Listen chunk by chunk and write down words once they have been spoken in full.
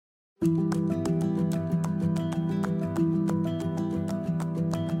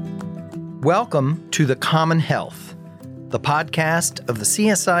Welcome to The Common Health, the podcast of the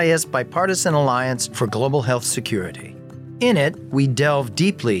CSIS Bipartisan Alliance for Global Health Security. In it, we delve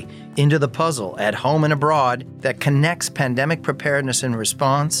deeply into the puzzle at home and abroad that connects pandemic preparedness and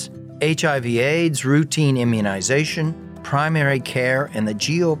response, HIV/AIDS, routine immunization, primary care, and the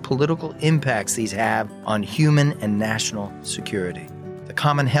geopolitical impacts these have on human and national security. The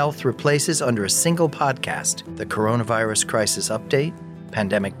Common Health replaces under a single podcast the Coronavirus Crisis Update,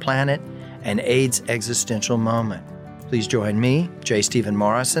 Pandemic Planet, and AIDS Existential Moment. Please join me, J. Stephen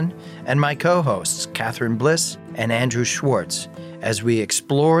Morrison, and my co-hosts, Catherine Bliss and Andrew Schwartz, as we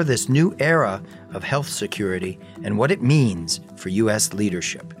explore this new era of health security and what it means for U.S.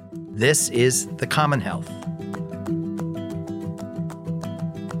 leadership. This is The Common Health.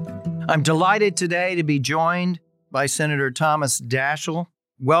 I'm delighted today to be joined by Senator Thomas Daschle.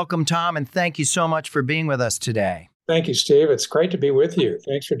 Welcome, Tom, and thank you so much for being with us today. Thank you, Steve. It's great to be with you.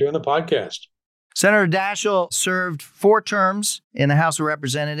 Thanks for doing the podcast. Senator Daschle served 4 terms in the House of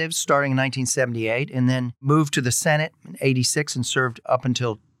Representatives starting in 1978 and then moved to the Senate in 86 and served up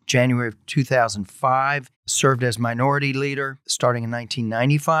until January of 2005. Served as minority leader starting in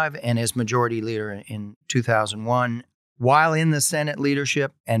 1995 and as majority leader in 2001. While in the Senate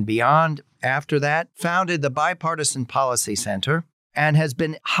leadership and beyond after that, founded the Bipartisan Policy Center and has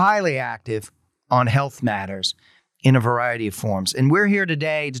been highly active on health matters in a variety of forms. And we're here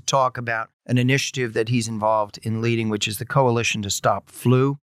today to talk about an initiative that he's involved in leading, which is the Coalition to Stop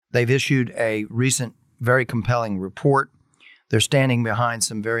Flu. They've issued a recent, very compelling report. They're standing behind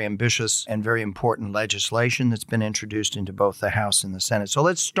some very ambitious and very important legislation that's been introduced into both the House and the Senate. So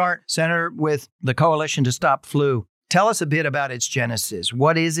let's start, Senator, with the Coalition to Stop Flu. Tell us a bit about its genesis.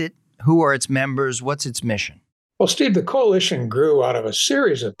 What is it? Who are its members? What's its mission? Well, Steve, the coalition grew out of a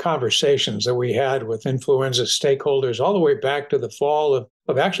series of conversations that we had with influenza stakeholders all the way back to the fall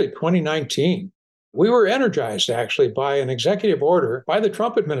of actually 2019. We were energized, actually, by an executive order by the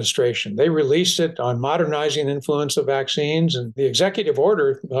Trump administration. They released it on modernizing influenza vaccines, and the executive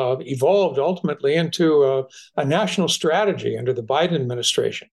order evolved ultimately into a national strategy under the Biden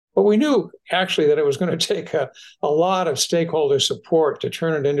administration. But we knew, actually, that it was going to take a lot of stakeholder support to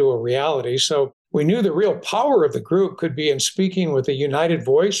turn it into a reality. So we knew the real power of the group could be in speaking with a united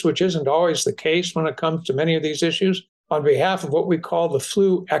voice, which isn't always the case when it comes to many of these issues, on behalf of what we call the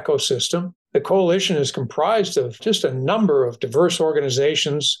flu ecosystem. The coalition is comprised of just a number of diverse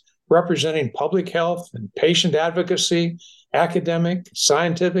organizations representing public health and patient advocacy, academic,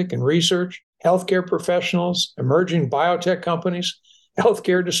 scientific, and research, healthcare professionals, emerging biotech companies,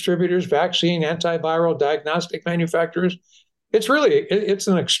 healthcare distributors, vaccine, antiviral, diagnostic manufacturers. It's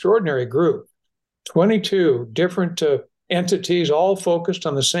an extraordinary group. 22 different entities, all focused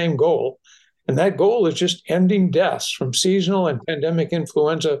on the same goal. And that goal is just ending deaths from seasonal and pandemic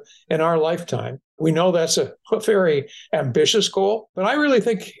influenza in our lifetime. We know that's a very ambitious goal, but I really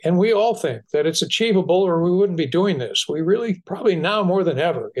think, and we all think, that it's achievable or we wouldn't be doing this. We really, probably now more than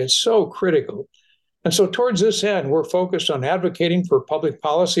ever, it's so critical. And so towards this end, we're focused on advocating for a public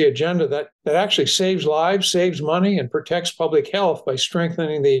policy agenda that actually saves lives, saves money, and protects public health by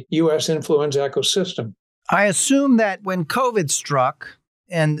strengthening the U.S. influenza ecosystem. I assume that when COVID struck,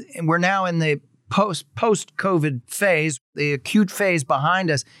 and we're now in the post-COVID phase, the acute phase behind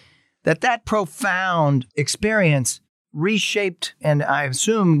us, that profound experience reshaped and I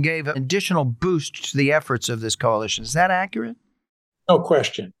assume gave an additional boost to the efforts of this coalition. Is that accurate? No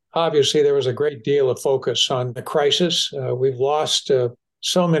question. Obviously, there was a great deal of focus on the crisis. We've lost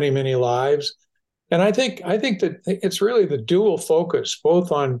so many lives. And I think that it's really the dual focus,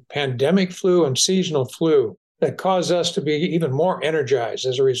 both on pandemic flu and seasonal flu, that caused us to be even more energized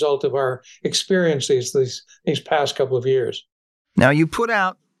as a result of our experiences these past couple of years. Now, you put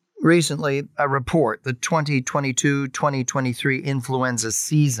out recently a report, the 2022-2023 influenza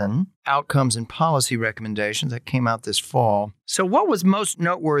season, outcomes and policy recommendations that came out this fall. So what was most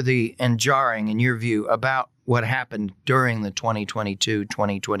noteworthy and jarring in your view about what happened during the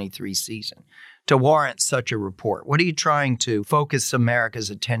 2022-2023 season to warrant such a report? What are you trying to focus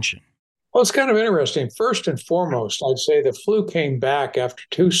America's attention? Well, it's kind of interesting. First and foremost, I'd say the flu came back after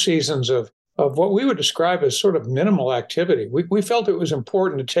 2 seasons of what we would describe as sort of minimal activity. We felt it was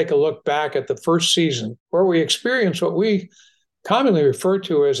important to take a look back at the first season where we experienced what we commonly refer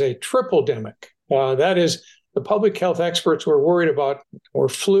to as a triple-demic. That is, the public health experts were worried about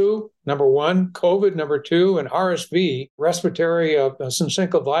flu, number 1, COVID, number 2, and RSV, respiratory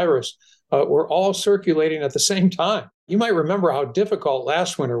syncytial virus, were all circulating at the same time. You might remember how difficult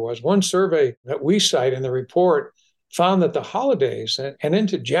last winter was. One survey that we cite in the report found that the holidays and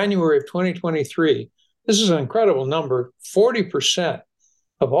into January of 2023, this is an incredible number, 40%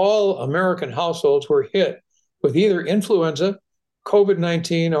 of all American households were hit with either influenza,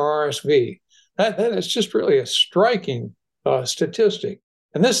 COVID-19, or RSV. That is just really a striking statistic.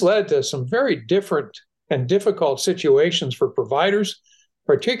 And this led to some very different and difficult situations for providers,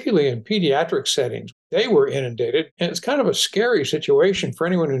 particularly in pediatric settings. They were inundated, and it's kind of a scary situation for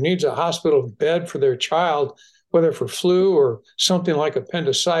anyone who needs a hospital bed for their child, whether for flu or something like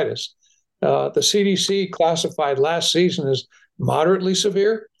appendicitis. The CDC classified last season as moderately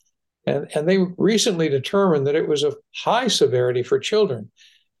severe, and they recently determined that it was of high severity for children.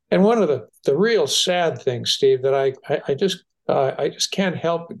 And one of the real sad things, Steve, that I just can't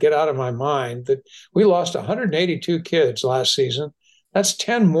help but get out of my mind, that we lost 182 kids last season. That's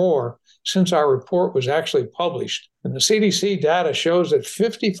 10 more since our report was actually published. And the CDC data shows that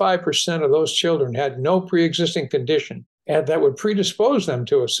 55% of those children had no pre-existing condition, and that would predispose them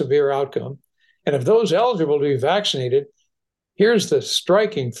to a severe outcome. And of those eligible to be vaccinated, here's the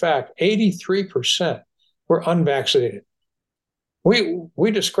striking fact: 83% were unvaccinated.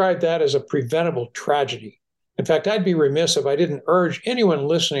 We describe that as a preventable tragedy. In fact, I'd be remiss if I didn't urge anyone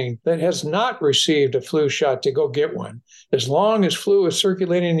listening that has not received a flu shot to go get one. As long as flu is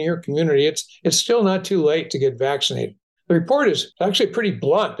circulating in your community, it's still not too late to get vaccinated. The report is actually pretty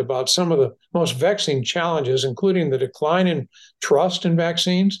blunt about some of the most vexing challenges, including the decline in trust in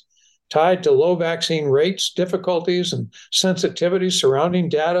vaccines, tied to low vaccine rates, difficulties and sensitivities surrounding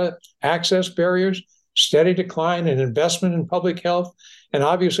data, access barriers, steady decline in investment in public health, and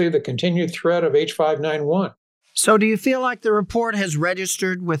obviously the continued threat of H5N1. So do you feel like the report has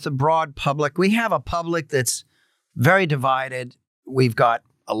registered with the broad public? We have a public that's very divided. We've got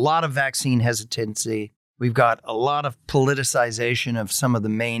a lot of vaccine hesitancy. We've got a lot of politicization of some of the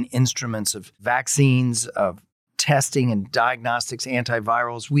main instruments of vaccines, of testing and diagnostics,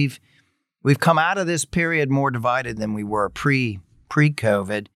 antivirals. We've come out of this period more divided than we were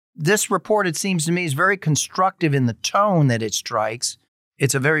pre-COVID. This report, it seems to me, is very constructive in the tone that it strikes.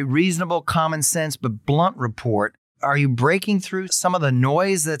 It's a very reasonable, common sense, but blunt report. Are you breaking through some of the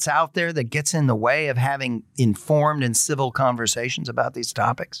noise that's out there that gets in the way of having informed and civil conversations about these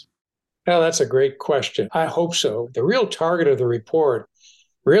topics? Well, that's a great question. I hope so. The real target of the report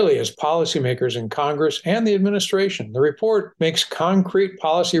really is policymakers in Congress and the administration. The report makes concrete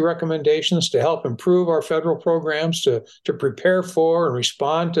policy recommendations to help improve our federal programs to prepare for and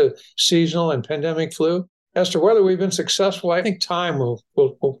respond to seasonal and pandemic flu. As to whether we've been successful, I think time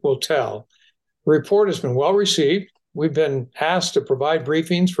will tell. The report has been well received. We've been asked to provide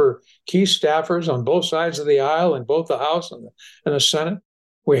briefings for key staffers on both sides of the aisle in both the House and the Senate.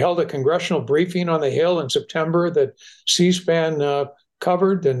 We held a congressional briefing on the Hill in September that C-SPAN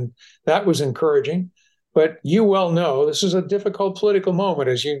covered, and that was encouraging. But you well know this is a difficult political moment,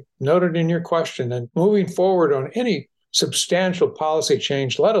 as you noted in your question, and moving forward on any substantial policy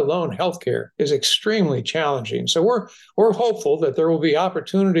change, let alone healthcare, is extremely challenging. So we're hopeful that there will be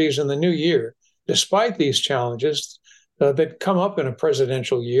opportunities in the new year, despite these challenges that come up in a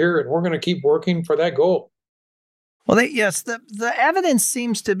presidential year, and we're going to keep working for that goal. Well, the evidence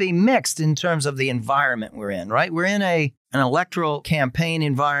seems to be mixed in terms of the environment we're in, right? We're in an electoral campaign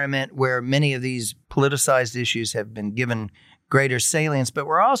environment where many of these politicized issues have been given greater salience, but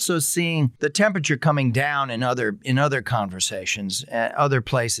we're also seeing the temperature coming down in other conversations at other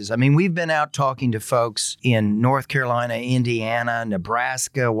places. I mean, we've been out talking to folks in North Carolina, Indiana,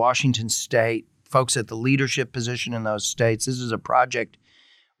 Nebraska, Washington State, folks at the leadership position in those states. This is a project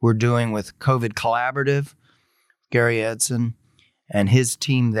we're doing with COVID Collaborative, Gary Edson and his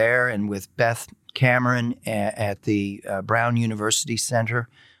team there, and with Beth Cameron at the Brown University Center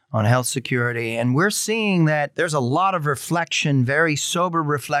on Health Security. And we're seeing that there's a lot of reflection, very sober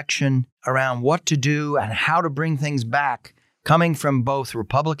reflection around what to do and how to bring things back, coming from both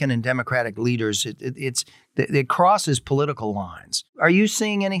Republican and Democratic leaders. It crosses political lines. Are you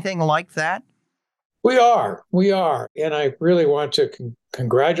seeing anything like that? We are. And I really want to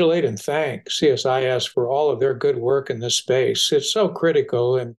congratulate and thank CSIS for all of their good work in this space. It's so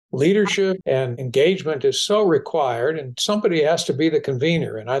critical, and leadership and engagement is so required, and somebody has to be the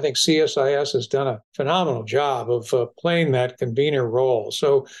convener. And I think CSIS has done a phenomenal job of playing that convener role.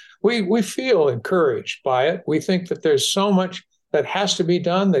 So we feel encouraged by it. We think that there's so much that has to be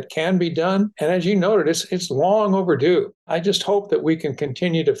done, that can be done. And as you noted, it's long overdue. I just hope that we can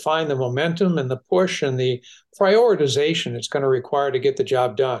continue to find the momentum and the push and the prioritization it's going to require to get the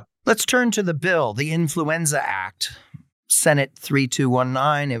job done. Let's turn to the bill, the Influenza Act, Senate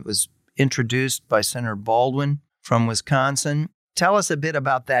 3219. It was introduced by Senator Baldwin from Wisconsin. Tell us a bit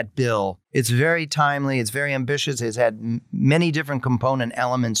about that bill. It's very timely. It's very ambitious. It's had many different component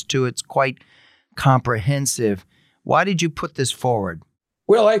elements to it. It's quite comprehensive. Why did you put this forward?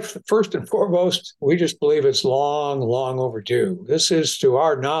 Well, first and foremost, we just believe it's long, long overdue. This is, to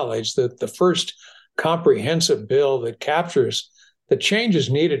our knowledge, the first comprehensive bill that captures the changes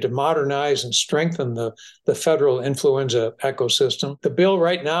needed to modernize and strengthen the federal influenza ecosystem. The bill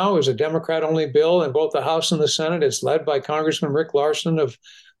right now is a Democrat-only bill in both the House and the Senate. It's led by Congressman Rick Larsen of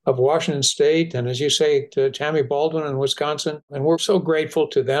Washington State, and as you say, to Tammy Baldwin in Wisconsin. And we're so grateful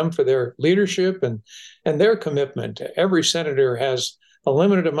to them for their leadership and their commitment. Every senator has a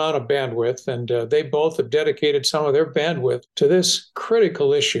limited amount of bandwidth, and they both have dedicated some of their bandwidth to this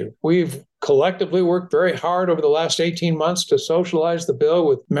critical issue. We've collectively worked very hard over the last 18 months to socialize the bill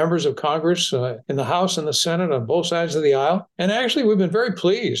with members of Congress in the House and the Senate on both sides of the aisle. And actually, we've been very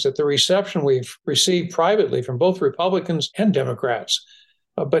pleased at the reception we've received privately from both Republicans and Democrats.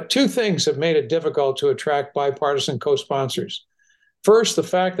 But two things have made it difficult to attract bipartisan co-sponsors. First, the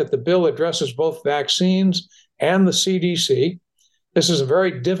fact that the bill addresses both vaccines and the CDC. This is a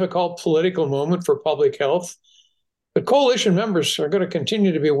very difficult political moment for public health. But coalition members are going to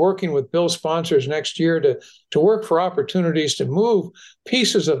continue to be working with bill sponsors next year to work for opportunities to move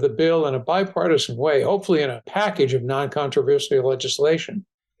pieces of the bill in a bipartisan way, hopefully in a package of non-controversial legislation.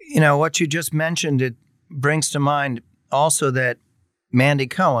 You know, what you just mentioned, it brings to mind also that Mandy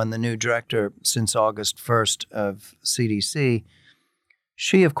Cohen, the new director since August 1st of CDC,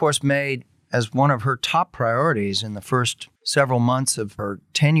 she, of course, made as one of her top priorities in the first several months of her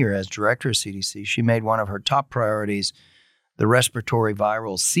tenure as director of CDC, she made one of her top priorities the respiratory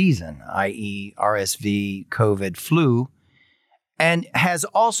viral season, i.e. RSV, COVID, flu, and has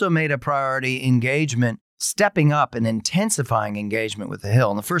also made a priority engagement, stepping up and intensifying engagement with the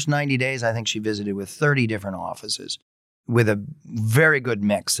Hill. In the first 90 days, I think she visited with 30 different offices with a very good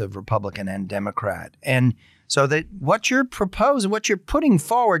mix of Republican and Democrat. And so that what you're proposing, what you're putting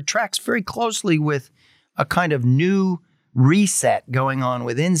forward tracks very closely with a kind of new reset going on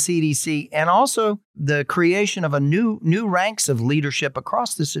within CDC and also the creation of a new ranks of leadership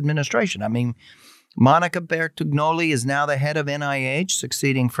across this administration. I mean, Monica Bertagnolli is now the head of NIH,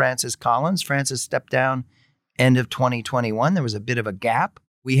 succeeding Francis Collins. Francis stepped down end of 2021. There was a bit of a gap.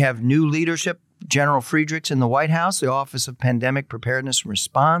 We have new leadership, General Friedrichs in the White House, the Office of Pandemic Preparedness and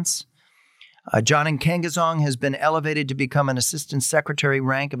Response. John Nkengazong has been elevated to become an assistant secretary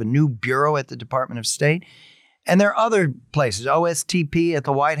rank of a new bureau at the Department of State. And there are other places, OSTP at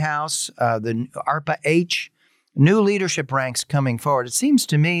the White House, the ARPA-H, new leadership ranks coming forward. It seems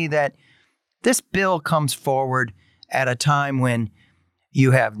to me that this bill comes forward at a time when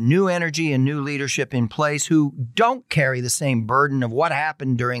you have new energy and new leadership in place who don't carry the same burden of what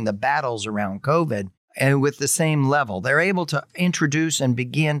happened during the battles around COVID and with the same level. They're able to introduce and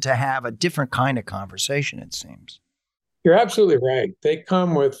begin to have a different kind of conversation, it seems. You're absolutely right. They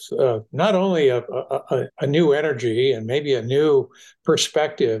come with not only a new energy and maybe a new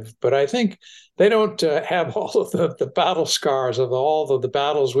perspective, but I think they don't have all of the battle scars of all of the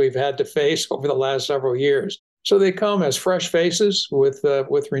battles we've had to face over the last several years. So they come as fresh faces with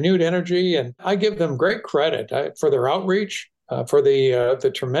renewed energy, and I give them great credit for their outreach, for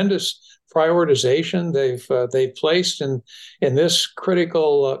the tremendous prioritization they've placed in this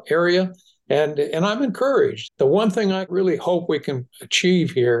critical area. And I'm encouraged. The one thing I really hope we can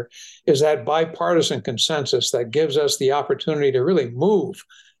achieve here is that bipartisan consensus that gives us the opportunity to really move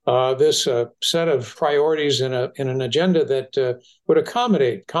this set of priorities in an agenda that would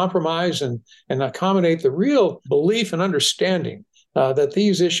accommodate compromise and accommodate the real belief and understanding that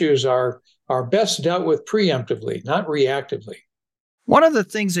these issues are best dealt with preemptively, not reactively. One of the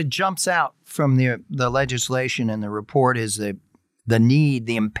things that jumps out from the legislation and the report is the need,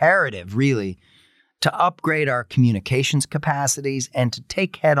 the imperative, really, to upgrade our communications capacities and to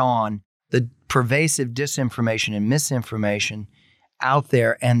take head on the pervasive disinformation and misinformation out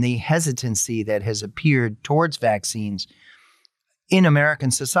there and the hesitancy that has appeared towards vaccines in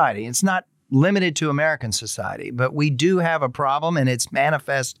American society. It's not limited to American society, but we do have a problem, and it's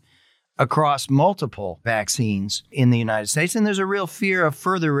manifest across multiple vaccines in the United States. And there's a real fear of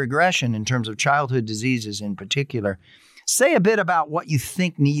further regression in terms of childhood diseases in particular. Say a bit about what you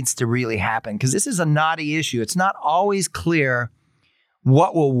think needs to really happen, because this is a knotty issue. It's not always clear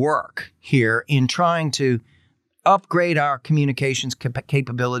what will work here in trying to upgrade our communications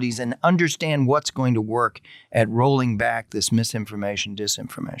capabilities and understand what's going to work at rolling back this misinformation,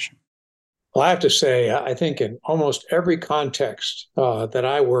 disinformation. Well, I have to say, I think in almost every context that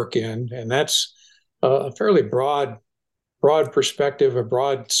I work in, and that's a fairly broad perspective, a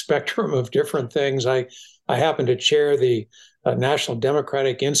broad spectrum of different things. I happen to chair the National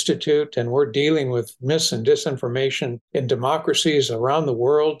Democratic Institute, and we're dealing with mis and disinformation in democracies around the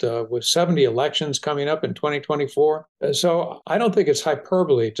world with 70 elections coming up in 2024. So I don't think it's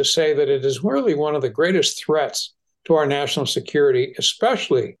hyperbole to say that it is really one of the greatest threats to our national security,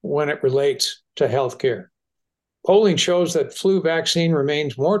 especially when it relates to healthcare. Polling shows that flu vaccine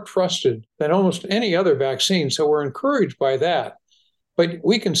remains more trusted than almost any other vaccine, so we're encouraged by that. But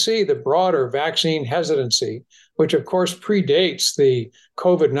we can see the broader vaccine hesitancy, which of course predates the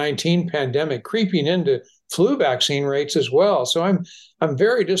COVID-19 pandemic, creeping into flu vaccine rates as well. So I'm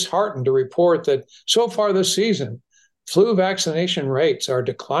very disheartened to report that so far this season, flu vaccination rates are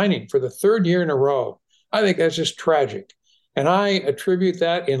declining for the third year in a row. I think that's just tragic. And I attribute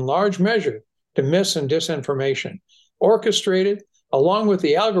that in large measure to mis and disinformation, orchestrated along with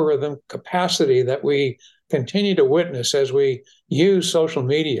the algorithm capacity that we continue to witness as we use social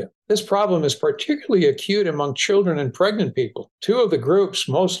media. This problem is particularly acute among children and pregnant people, two of the groups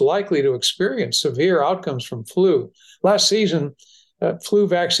most likely to experience severe outcomes from flu. Last season, flu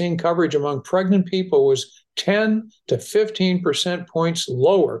vaccine coverage among pregnant people was 10 to 15% points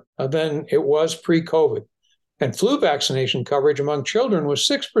lower than it was pre-COVID. And flu vaccination coverage among children was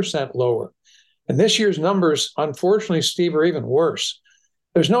 6% lower. And this year's numbers, unfortunately, Steve, are even worse.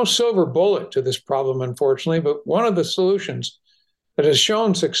 There's no silver bullet to this problem, unfortunately, but one of the solutions that has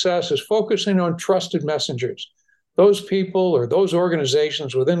shown success is focusing on trusted messengers, those people or those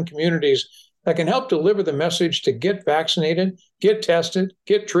organizations within communities that can help deliver the message to get vaccinated, get tested,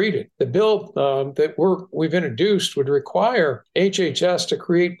 get treated. The bill that we've introduced would require HHS to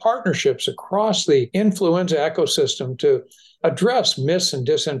create partnerships across the influenza ecosystem to address mis and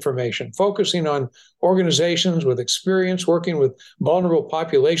disinformation, focusing on organizations with experience working with vulnerable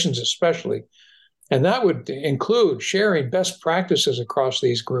populations especially. And that would include sharing best practices across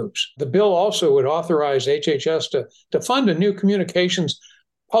these groups. The bill also would authorize HHS to fund a new communications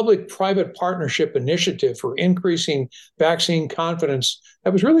public-private partnership initiative for increasing vaccine confidence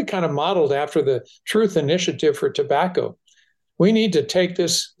that was really kind of modeled after the Truth Initiative for tobacco. We need to take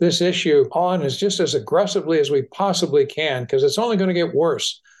this issue on as aggressively as we possibly can, because it's only going to get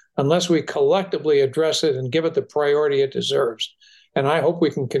worse unless we collectively address it and give it the priority it deserves. And I hope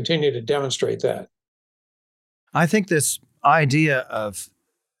we can continue to demonstrate that. I think this idea of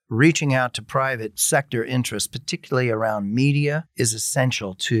reaching out to private sector interests, particularly around media, is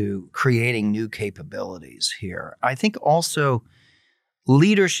essential to creating new capabilities here. I think also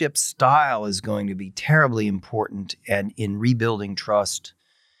leadership style is going to be terribly important and in rebuilding trust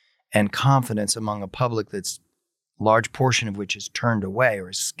and confidence among a public that's a large portion of which is turned away or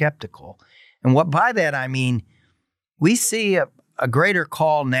is skeptical. And what by that I mean, we see a greater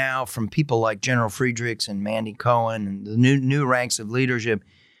call now from people like General Friedrichs and Mandy Cohen and the new ranks of leadership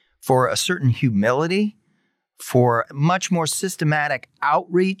for a certain humility, for much more systematic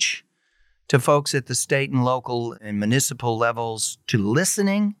outreach to folks at the state and local and municipal levels, to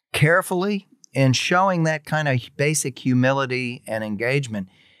listening carefully and showing that kind of basic humility and engagement.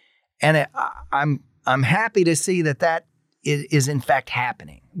 And I'm happy to see that is in fact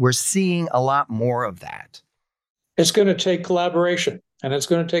happening. We're seeing a lot more of that. It's going to take collaboration, and it's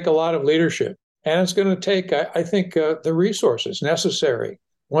going to take a lot of leadership, and it's going to take, I think, the resources necessary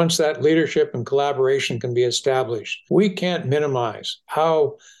once that leadership and collaboration can be established. We can't minimize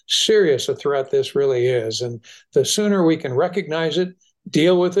how serious a threat this really is. And the sooner we can recognize it,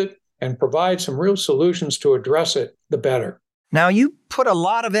 deal with it, and provide some real solutions to address it, the better. Now, you put a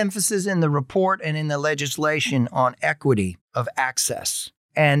lot of emphasis in the report and in the legislation on equity of access.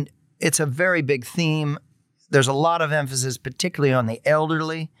 And it's a very big theme. There's a lot of emphasis, particularly on the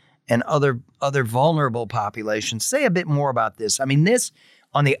elderly and other vulnerable populations. Say a bit more about this. I mean, this,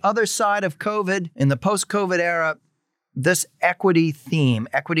 on the other side of COVID, in the post-COVID era, this equity theme,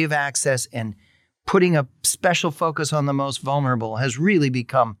 equity of access, and putting a special focus on the most vulnerable has really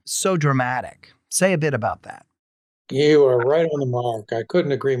become so dramatic. Say a bit about that. You are right on the mark. I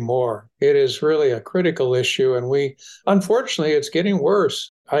couldn't agree more. It is really a critical issue, and unfortunately, it's getting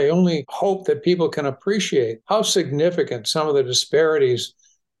worse. I only hope that people can appreciate how significant some of the disparities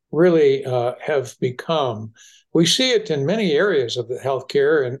really have become. We see it in many areas of the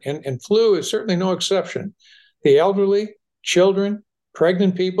healthcare, and flu is certainly no exception. The elderly, children,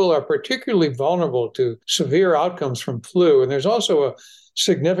 pregnant people are particularly vulnerable to severe outcomes from flu. And there's also a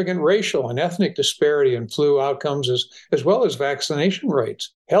significant racial and ethnic disparity in flu outcomes as well as vaccination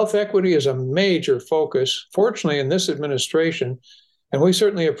rates. Health equity is a major focus, fortunately, in this administration. And we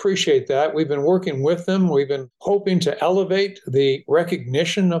certainly appreciate that. We've been working with them. We've been hoping to elevate the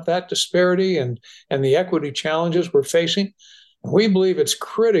recognition of that disparity and the equity challenges we're facing. We believe it's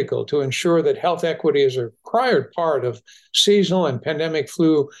critical to ensure that health equity is a required part of seasonal and pandemic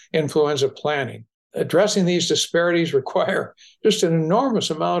flu influenza planning. Addressing these disparities require just an enormous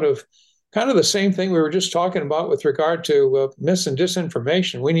amount of kind of the same thing we were just talking about with regard to mis and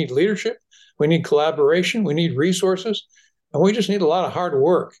disinformation. We need leadership, we need collaboration, we need resources, and we just need a lot of hard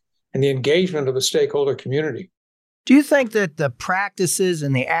work and the engagement of the stakeholder community. Do you think that the practices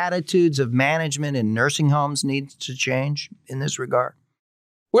and the attitudes of management in nursing homes need to change in this regard?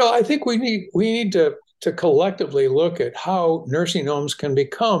 Well, I think we need to collectively look at how nursing homes can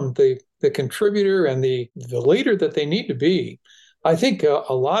become the contributor and the leader that they need to be. I think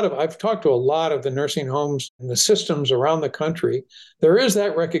I've talked to a lot of the nursing homes and the systems around the country. There is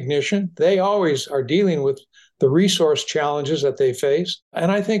that recognition. They always are dealing with the resource challenges that they face.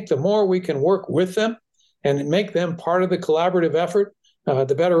 And I think the more we can work with them and make them part of the collaborative effort,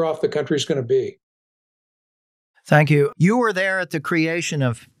 the better off the country's going to be. Thank you. You were there at the creation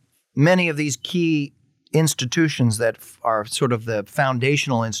of many of these key institutions that are sort of the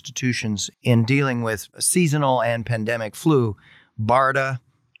foundational institutions in dealing with seasonal and pandemic flu. BARDA,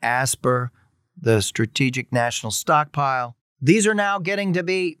 ASPR, the Strategic National Stockpile. These are now getting to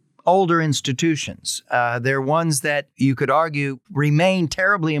be older institutions. They're ones that you could argue remain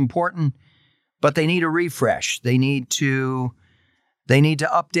terribly important, but they need a refresh. They need to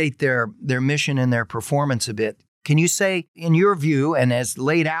update their mission and their performance a bit. Can you say, in your view, and as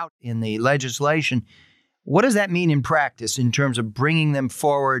laid out in the legislation, what does that mean in practice in terms of bringing them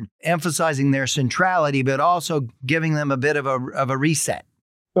forward, emphasizing their centrality, but also giving them a bit of a reset?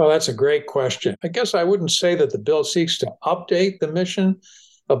 Well, that's a great question. I guess I wouldn't say that the bill seeks to update the mission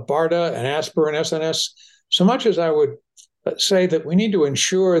of BARDA and ASPR and SNS so much as I would say that we need to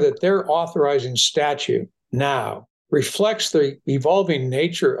ensure that their authorizing statute now reflects the evolving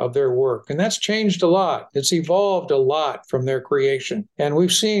nature of their work. And that's changed a lot. It's evolved a lot from their creation. And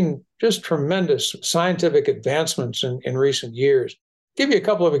we've seen just tremendous scientific advancements in recent years. Give you a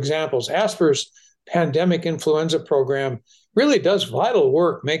couple of examples. ASPR's pandemic influenza program really does vital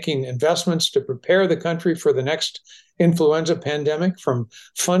work making investments to prepare the country for the next influenza pandemic, from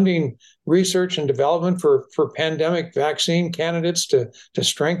funding research and development for pandemic vaccine candidates to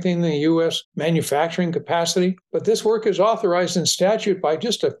strengthening the U.S. manufacturing capacity. But this work is authorized in statute by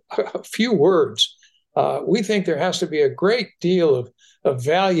just a few words. We think there has to be a great deal of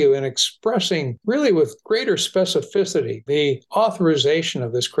value in expressing, really with greater specificity, the authorization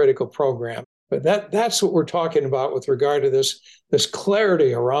of this critical program. But that's what we're talking about with regard to this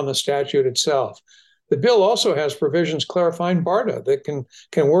clarity around the statute itself. The bill also has provisions clarifying BARDA that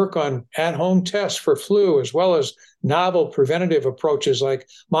can work on at-home tests for flu, as well as novel preventative approaches like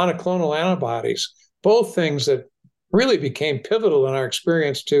monoclonal antibodies, both things that really became pivotal in our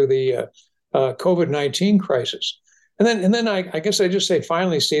experience to the COVID-19 crisis. And then I guess I just say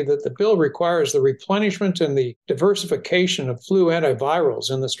finally, Steve, that the bill requires the replenishment and the diversification of flu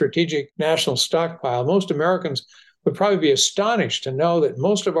antivirals in the Strategic National Stockpile. Most Americans would probably be astonished to know that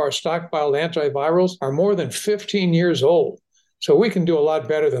most of our stockpiled antivirals are more than 15 years old. So we can do a lot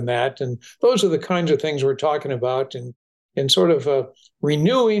better than that. And those are the kinds of things we're talking about in sort of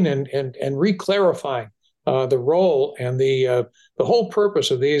renewing and re-clarifying the role and the whole purpose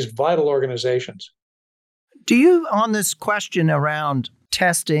of these vital organizations. Do you, on this question around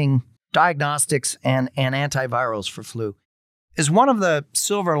testing, diagnostics, and antivirals for flu, is one of the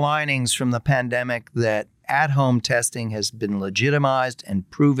silver linings from the pandemic that at-home testing has been legitimized and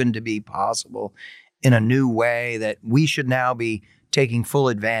proven to be possible in a new way, that we should now be taking full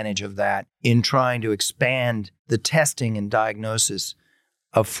advantage of that in trying to expand the testing and diagnosis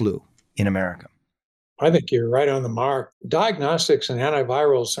of flu in America? I think you're right on the mark. Diagnostics and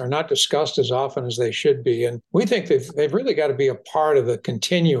antivirals are not discussed as often as they should be. And we think they've really got to be a part of the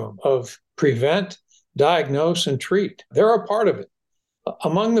continuum of prevent, diagnose, and treat. They're a part of it.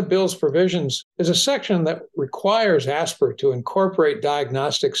 Among the bill's provisions is a section that requires ASPR to incorporate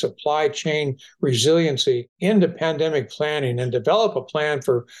diagnostic supply chain resiliency into pandemic planning and develop a plan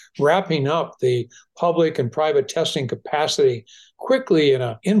for wrapping up the public and private testing capacity quickly in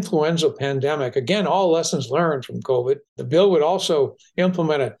an influenza pandemic. Again, all lessons learned from COVID. The bill would also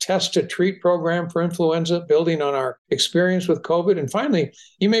implement a test-to-treat program for influenza, building on our experience with COVID. And finally,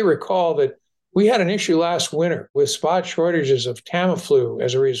 you may recall that we had an issue last winter with spot shortages of Tamiflu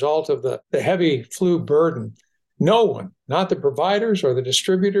as a result of the heavy flu burden. No one, not the providers or the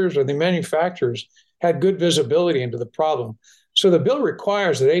distributors or the manufacturers, had good visibility into the problem. So the bill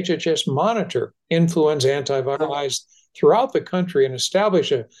requires that HHS monitor influenza antivirals throughout the country and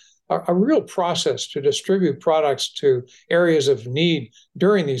establish a real process to distribute products to areas of need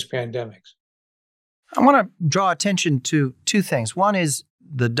during these pandemics. I want to draw attention to two things. One is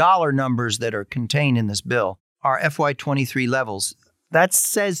the dollar numbers that are contained in this bill are FY23 levels. That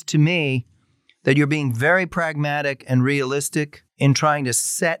says to me that you're being very pragmatic and realistic in trying to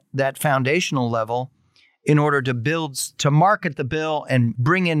set that foundational level in order to market the bill and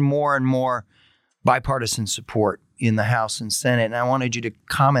bring in more and more bipartisan support in the House and Senate. And I wanted you to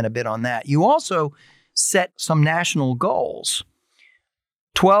comment a bit on that. You also set some national goals.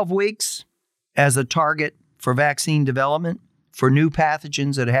 12 weeks as a target for vaccine development for new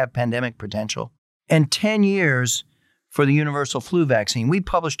pathogens that have pandemic potential, and 10 years for the universal flu vaccine. We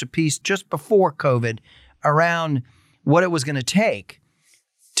published a piece just before COVID around what it was going to take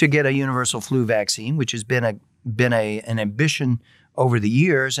to get a universal flu vaccine, which has been an ambition over the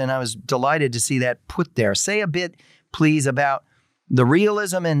years, and I was delighted to see that put there. Say a bit, please, about the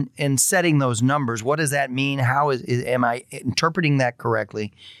realism in setting those numbers. What does that mean? Am I interpreting that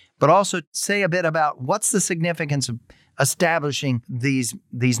correctly? But also say a bit about what's the significance of establishing these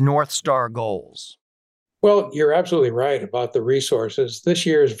North Star goals. Well, you're absolutely right about the resources. This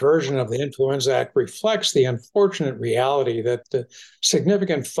year's version of the Influenza Act reflects the unfortunate reality that the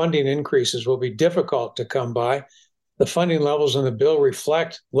significant funding increases will be difficult to come by. The funding levels in the bill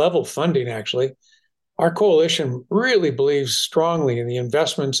reflect level funding, actually. Our coalition really believes strongly in the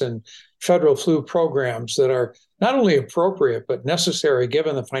investments in federal flu programs that are not only appropriate, but necessary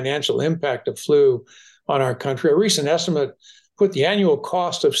given the financial impact of flu on our country. A recent estimate put the annual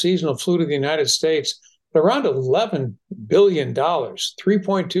cost of seasonal flu to the United States at around $11 billion,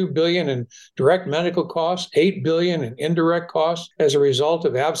 $3.2 billion in direct medical costs, $8 billion in indirect costs as a result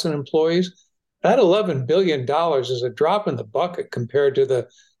of absent employees. That $11 billion is a drop in the bucket compared to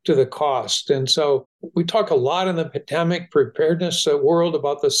the cost. And so we talk a lot in the pandemic preparedness world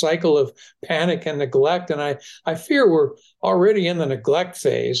about the cycle of panic and neglect. And I fear we're already in the neglect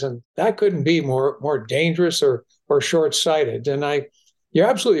phase, and that couldn't be more dangerous or short-sighted. And you're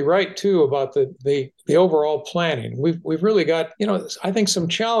absolutely right, too, about the overall planning. We've really got, I think some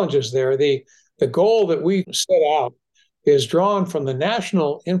challenges there. The goal that we set out is drawn from the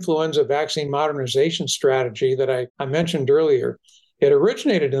National Influenza Vaccine Modernization Strategy that I mentioned earlier. It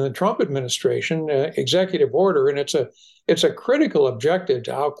originated in the Trump administration executive order, and it's a critical objective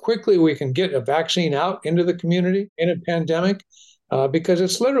to how quickly we can get a vaccine out into the community in a pandemic, because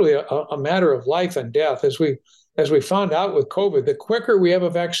it's literally a matter of life and death. As we found out with COVID, the quicker we have a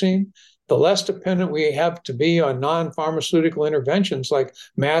vaccine, the less dependent we have to be on non-pharmaceutical interventions like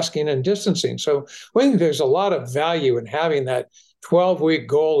masking and distancing. So we think there's a lot of value in having that 12-week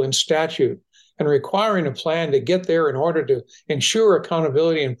goal in statute and requiring a plan to get there in order to ensure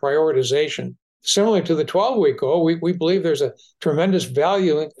accountability and prioritization. Similar to the 12-week goal, we believe there's a tremendous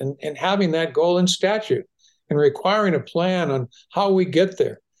value in having that goal in statute and requiring a plan on how we get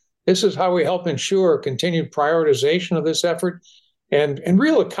there. This is how we help ensure continued prioritization of this effort and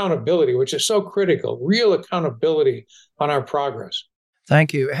real accountability, which is so critical, real accountability on our progress.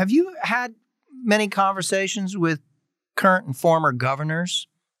 Thank you. Have you had many conversations with current and former governors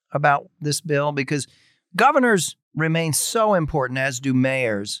about this bill? Because governors remain so important, as do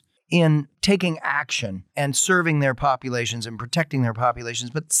mayors, in taking action and serving their populations and protecting their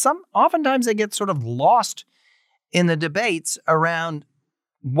populations. But oftentimes they get sort of lost in the debates around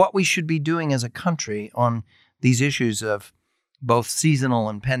what we should be doing as a country on these issues of both seasonal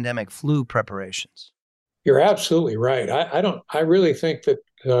and pandemic flu preparations. You're absolutely right. I really think that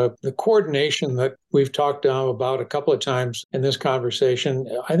the coordination that we've talked about a couple of times in this conversation,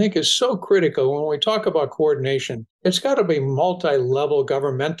 I think is so critical. When we talk about coordination, it's got to be multi-level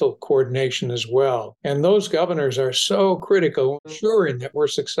governmental coordination as well. And those governors are so critical, ensuring that we're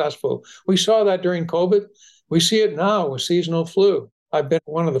successful. We saw that during COVID. We see it now with seasonal flu. I've been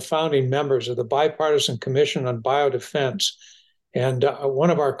one of the founding members of the Bipartisan Commission on Biodefense. And one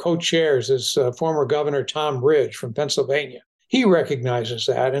of our co-chairs is former Governor Tom Ridge from Pennsylvania. He recognizes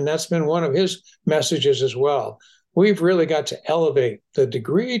that, and that's been one of his messages as well. We've really got to elevate the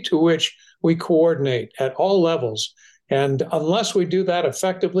degree to which we coordinate at all levels. And unless we do that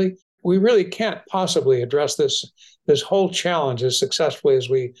effectively, we really can't possibly address this whole challenge as successfully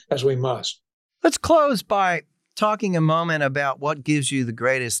as we must. Let's close by talking a moment about what gives you the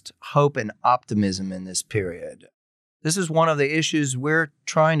greatest hope and optimism in this period. This is one of the issues we're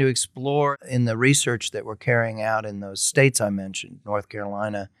trying to explore in the research that we're carrying out in those states I mentioned, North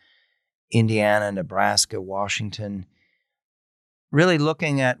Carolina, Indiana, Nebraska, Washington, really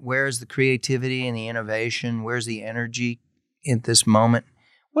looking at where's the creativity and the innovation, where's the energy at this moment.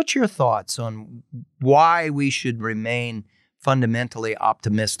 What's your thoughts on why we should remain fundamentally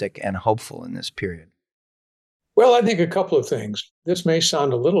optimistic and hopeful in this period? Well, I think a couple of things. This may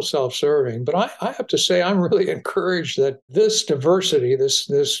sound a little self-serving, but I have to say I'm really encouraged that this diversity, this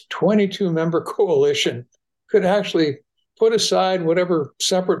 22-member coalition, could actually put aside whatever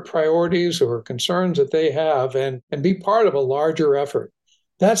separate priorities or concerns that they have and be part of a larger effort.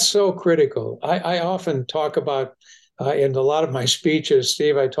 That's so critical. I often talk about, in a lot of my speeches,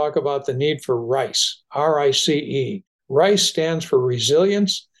 Steve, I talk about the need for RICE, RICE. RICE stands for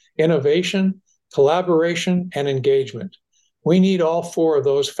resilience, innovation, collaboration, and engagement. We need all four of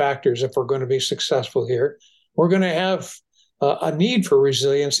those factors if we're going to be successful here. We're going to have a need for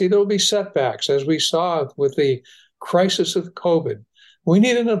resiliency. There will be setbacks, as we saw with the crisis of COVID. We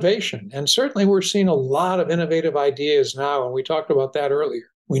need innovation. And certainly we're seeing a lot of innovative ideas now, and we talked about that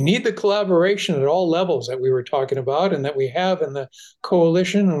earlier. We need the collaboration at all levels that we were talking about and that we have in the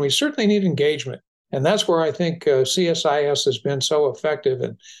coalition, and we certainly need engagement. And that's where I think CSIS has been so effective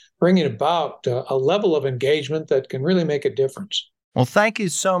in bringing about a level of engagement that can really make a difference. Well, thank you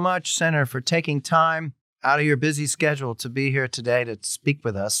so much, Senator, for taking time out of your busy schedule to be here today to speak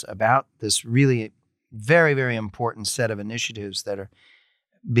with us about this really very, very important set of initiatives that are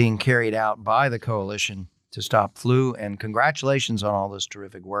being carried out by the coalition to stop flu. And congratulations on all this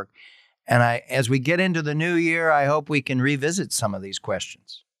terrific work. And as we get into the new year, I hope we can revisit some of these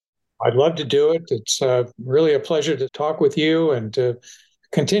questions. I'd love to do it. It's really a pleasure to talk with you and to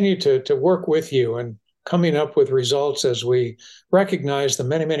continue to work with you and coming up with results as we recognize the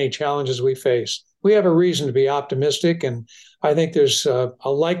many, many challenges we face. We have a reason to be optimistic, and I think there's a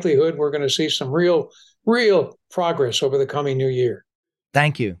likelihood we're going to see some real progress over the coming new year.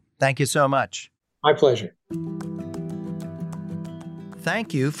 Thank you. Thank you so much. My pleasure.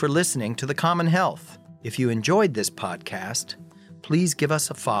 Thank you for listening to The Common Health. If you enjoyed this podcast, please give us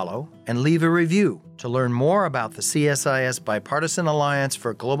a follow and leave a review. To learn more about the CSIS Bipartisan Alliance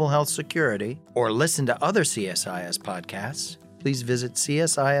for Global Health Security or listen to other CSIS podcasts, please visit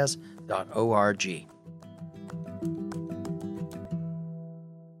csis.org.